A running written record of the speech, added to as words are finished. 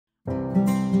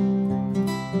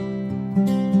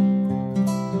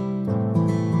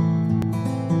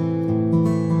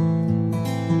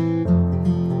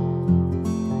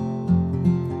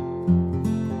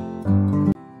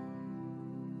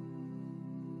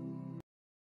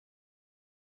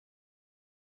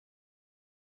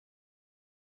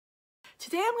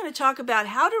Today I'm going to talk about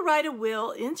how to write a will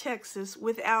in Texas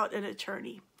without an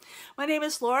attorney. My name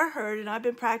is Laura Hurd and I've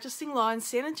been practicing law in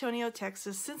San Antonio,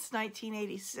 Texas since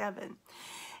 1987.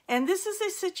 And this is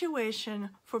a situation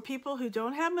for people who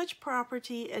don't have much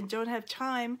property and don't have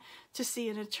time to see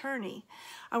an attorney.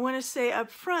 I want to say up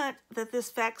front that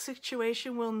this fact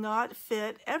situation will not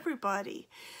fit everybody.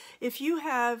 If you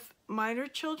have minor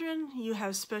children, you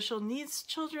have special needs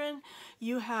children,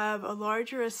 you have a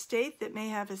larger estate that may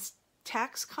have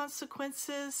tax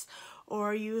consequences,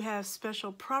 or you have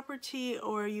special property,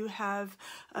 or you have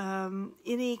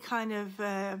any kind of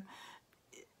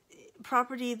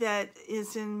property that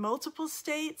is in multiple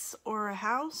states or a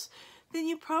house, then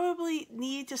you probably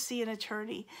need to see an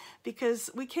attorney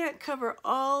because we can't cover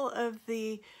all of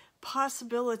the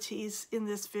possibilities in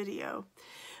this video.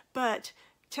 But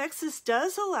Texas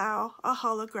does allow a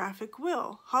holographic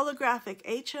will. Holographic,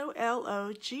 H-O-L-O-G-R-A-P-H-I-C.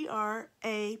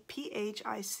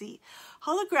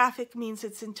 Holographic means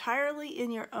it's entirely in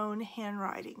your own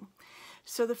handwriting.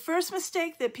 So the first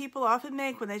mistake that people often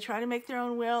make when they try to make their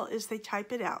own will is they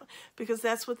type it out because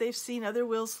that's what they've seen other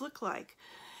wills look like.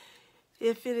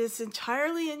 If it is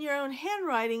entirely in your own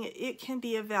handwriting, it can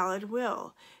be a valid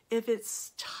will. If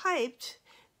it's typed,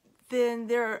 then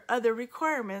there are other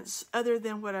requirements other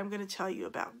than what I'm going to tell you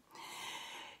about.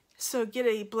 So get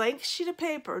a blank sheet of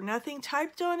paper, nothing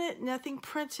typed on it, nothing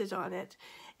printed on it,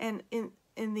 and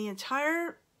in the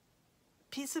entire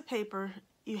piece of paper,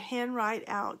 you handwrite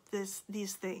out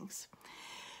these things.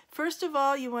 First of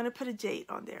all, you want to put a date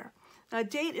on there. Now, a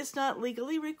date is not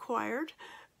legally required,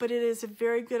 but it is a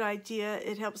very good idea.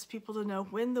 It helps people to know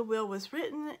when the will was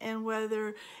written and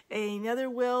whether another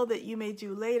will that you may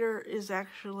do later is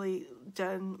actually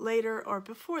done later or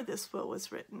before this will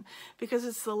was written, because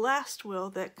it's the last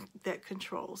will that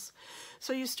controls.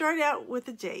 So you start out with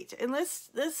a date, and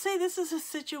let's say this is a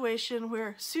situation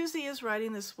where Susie is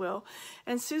writing this will,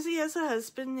 and Susie has a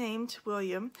husband named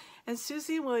William, and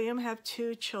Susie and William have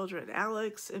two children,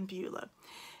 Alex and Beulah.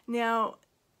 Now,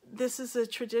 this is a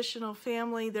traditional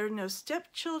family. There are no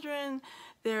stepchildren.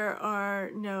 There are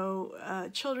no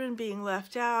children being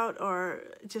left out or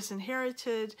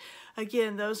disinherited.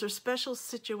 Again, those are special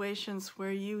situations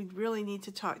where you really need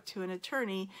to talk to an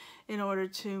attorney in order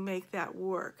to make that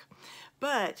work.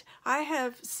 But I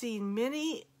have seen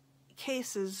many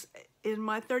cases in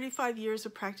my 35 years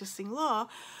of practicing law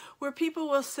where people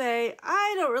will say,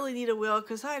 I don't really need a will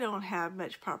because I don't have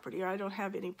much property, or I don't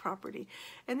have any property.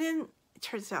 And then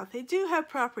turns out they do have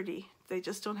property. They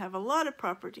just don't have a lot of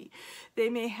property. They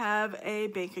may have a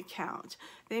bank account.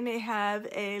 They may have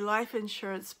a life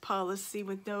insurance policy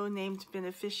with no named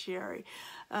beneficiary.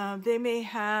 They may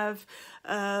have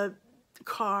a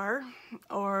car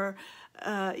or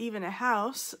even a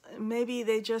house. Maybe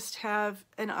they just have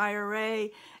an IRA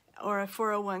or a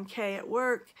 401k at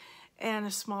work and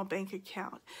a small bank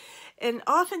account. And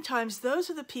oftentimes those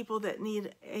are the people that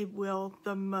need a will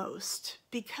the most,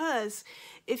 because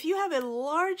if you have a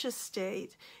large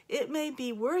estate, it may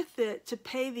be worth it to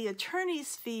pay the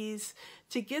attorney's fees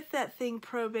to get that thing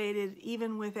probated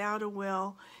even without a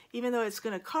will. Even though it's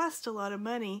going to cost a lot of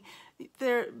money,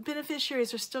 their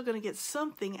beneficiaries are still going to get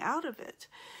something out of it.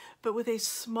 But with a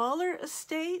smaller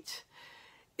estate,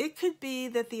 it could be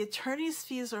that the attorney's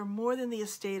fees are more than the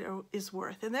estate is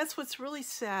worth. And that's what's really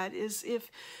sad, is if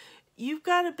you've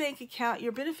got a bank account,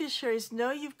 your beneficiaries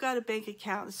know you've got a bank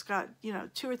account that's got,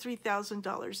 $2,000 or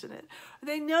 $3,000 in it.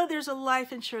 They know there's a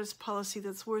life insurance policy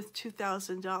that's worth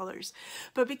 $2,000.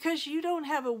 But because you don't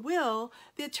have a will,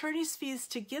 the attorney's fees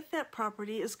to get that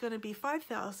property is going to be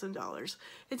 $5,000.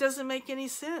 It doesn't make any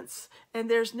sense. And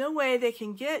there's no way they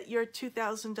can get your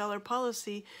 $2,000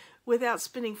 policy without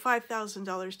spending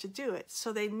 $5,000 to do it.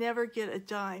 So they never get a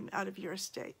dime out of your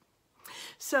estate.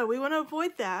 So we want to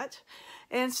avoid that.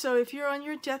 And so if you're on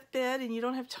your deathbed and you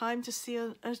don't have time to see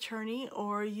an attorney,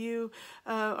 or you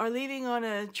are leaving on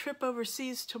a trip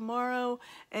overseas tomorrow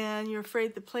and you're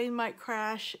afraid the plane might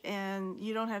crash and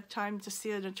you don't have time to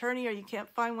see an attorney, or you can't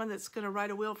find one that's going to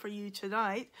write a will for you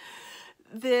tonight,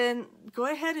 then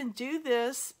go ahead and do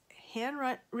this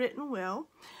handwritten will.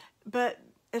 But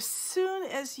as soon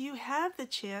as you have the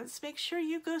chance, make sure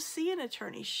you go see an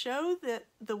attorney. Show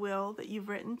the will that you've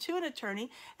written to an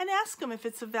attorney and ask them if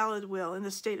it's a valid will in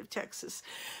the state of Texas.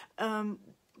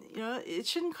 It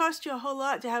shouldn't cost you a whole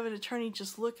lot to have an attorney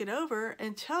just look it over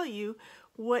and tell you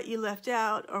what you left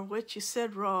out or what you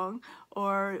said wrong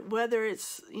or whether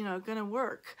it's going to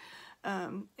work.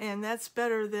 And that's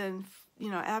better than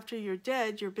after you're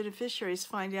dead, your beneficiaries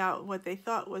find out what they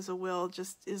thought was a will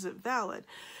just isn't valid.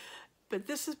 But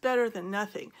this is better than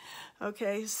nothing.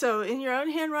 Okay, so in your own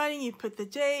handwriting, you put the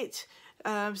date,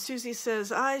 Susie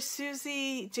says, I,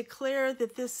 Susie, declare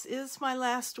that this is my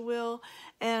last will,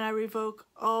 and I revoke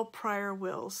all prior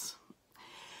wills.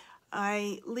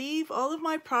 I leave all of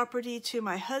my property to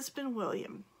my husband,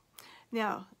 William.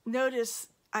 Now, notice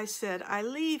I said I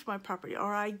leave my property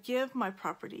or I give my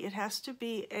property. It has to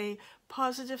be a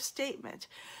positive statement.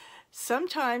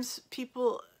 Sometimes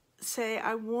people say,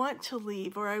 I want to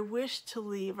leave, or I wish to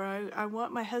leave, or I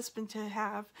want my husband to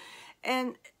have,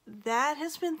 and that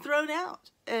has been thrown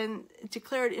out and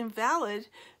declared invalid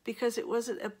because it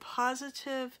wasn't a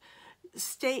positive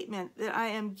statement that I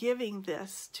am giving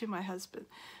this to my husband.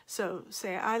 So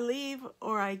say I leave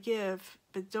or I give,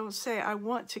 but don't say I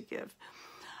want to give.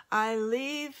 I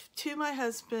leave to my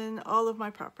husband all of my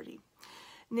property.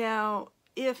 Now,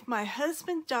 if my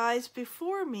husband dies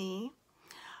before me,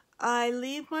 I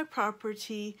leave my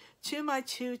property to my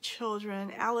 2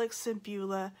 children, Alex and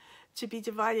Beulah, to be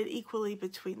divided equally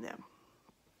between them.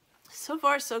 So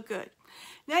far, so good.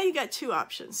 Now you got 2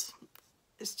 options.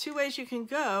 There's 2 ways you can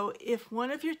go if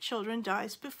one of your children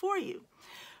dies before you.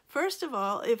 First of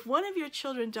all, if one of your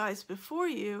children dies before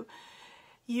you,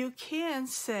 you can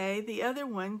say the other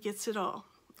one gets it all.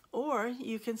 Or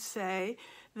you can say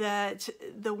that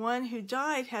the one who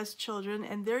died has children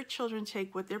and their children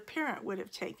take what their parent would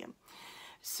have taken.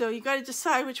 So you got to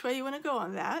decide which way you want to go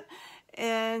on that,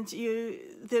 and you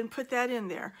then put that in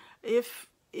there. If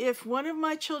one of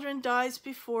my children dies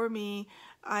before me,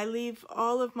 I leave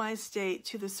all of my estate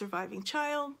to the surviving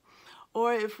child.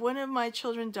 Or if one of my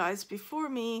children dies before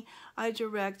me, I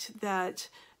direct that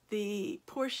the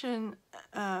portion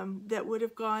that would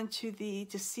have gone to the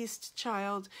deceased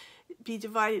child be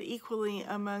divided equally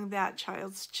among that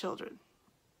child's children.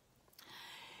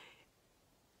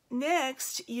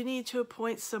 Next, you need to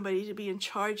appoint somebody to be in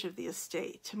charge of the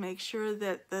estate to make sure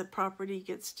that the property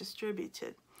gets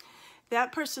distributed.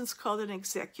 That person's called an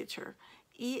executor,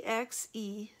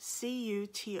 E-X-E-C-U-T-O-R.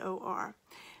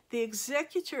 The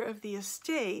executor of the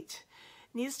estate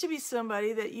needs to be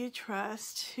somebody that you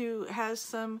trust, who has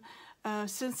some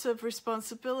sense of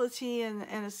responsibility and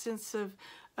a sense of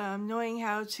knowing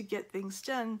how to get things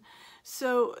done.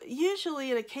 So usually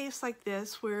in a case like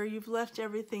this where you've left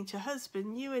everything to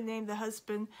husband, you would name the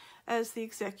husband as the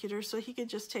executor so he could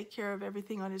just take care of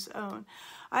everything on his own.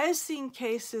 I have seen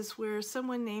cases where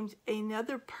someone named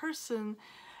another person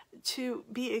to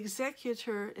be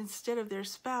executor instead of their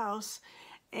spouse,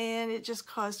 and it just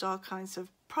caused all kinds of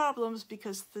problems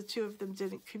because the 2 of them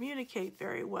didn't communicate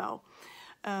very well.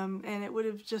 And it would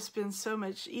have just been so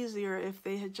much easier if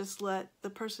they had just let the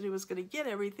person who was going to get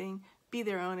everything be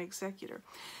their own executor.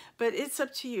 But it's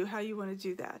up to you how you want to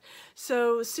do that.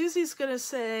 So Susie's going to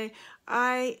say,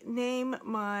 I name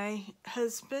my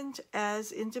husband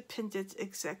as independent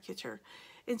executor.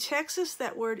 In Texas,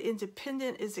 that word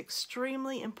independent is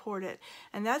extremely important,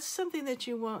 and that's something that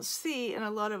you won't see in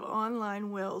a lot of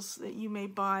online wills that you may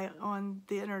buy on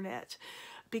the internet.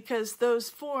 Because those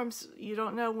forms, you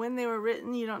don't know when they were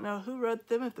written, you don't know who wrote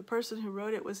them, if the person who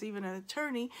wrote it was even an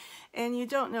attorney, and you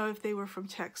don't know if they were from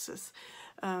Texas.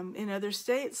 In other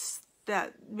states,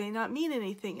 that may not mean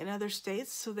anything in other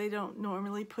states, so they don't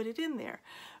normally put it in there.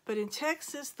 But in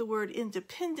Texas, the word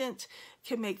independent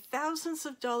can make thousands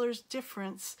of dollars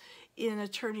difference in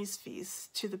attorney's fees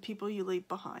to the people you leave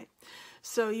behind.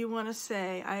 So you want to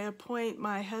say, I appoint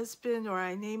my husband, or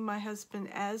I name my husband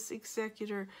as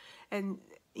executor, and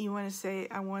you want to say,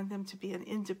 I want them to be an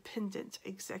independent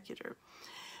executor.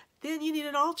 Then you need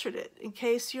an alternate. In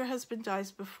case your husband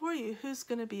dies before you, who's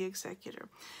going to be executor?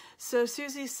 So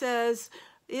Susie says,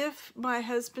 if my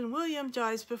husband William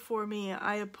dies before me,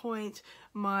 I appoint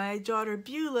my daughter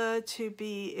Beulah to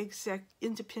be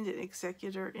independent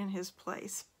executor in his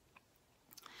place.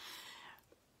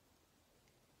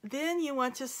 Then you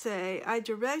want to say, I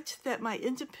direct that my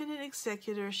independent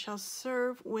executor shall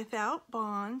serve without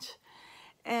bond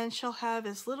and shall have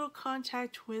as little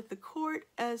contact with the court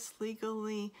as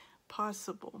legally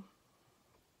possible.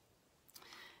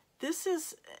 This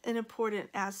is an important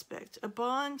aspect. A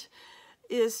bond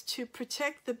is to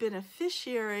protect the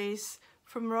beneficiaries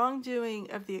from wrongdoing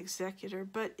of the executor,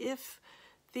 but if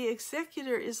the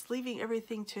executor is leaving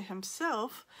everything to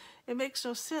himself, it makes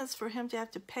no sense for him to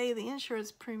have to pay the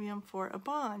insurance premium for a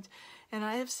bond. And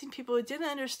I have seen people who didn't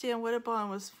understand what a bond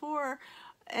was for,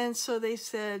 and so they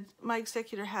said, my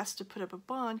executor has to put up a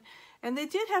bond. And they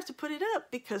did have to put it up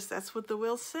because that's what the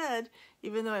will said,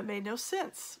 even though it made no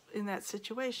sense in that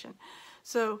situation.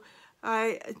 So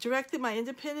I direct that my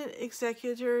independent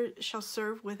executor shall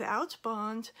serve without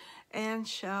bond and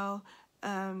shall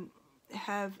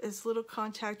have as little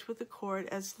contact with the court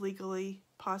as legally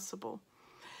possible.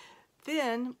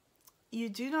 Then you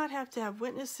do not have to have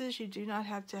witnesses. You do not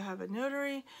have to have a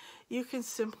notary. You can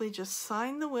simply just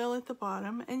sign the will at the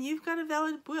bottom and you've got a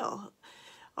valid will.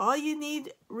 All you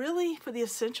need really for the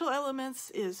essential elements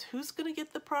is who's going to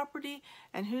get the property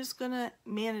and who's going to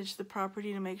manage the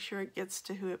property to make sure it gets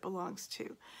to who it belongs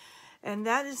to. And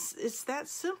it's that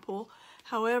simple.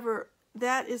 However,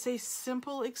 that is a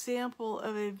simple example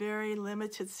of a very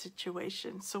limited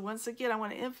situation. So once again, I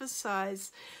want to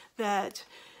emphasize that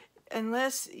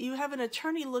unless you have an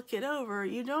attorney look it over,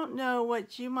 you don't know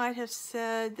what you might have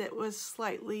said that was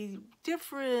slightly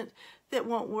different that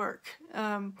won't work,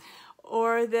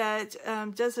 or that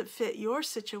doesn't fit your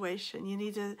situation. You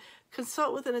need to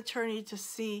consult with an attorney to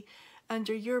see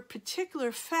under your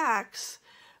particular facts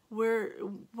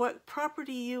what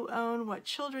property you own, what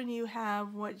children you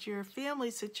have, what your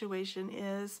family situation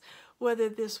is, whether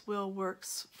this will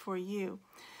works for you.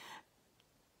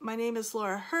 My name is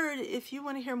Laura Hurd. If you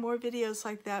want to hear more videos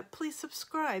like that, please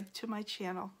subscribe to my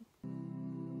channel.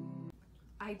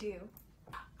 I do.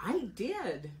 I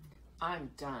did. I'm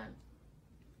done.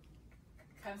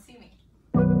 Come see me.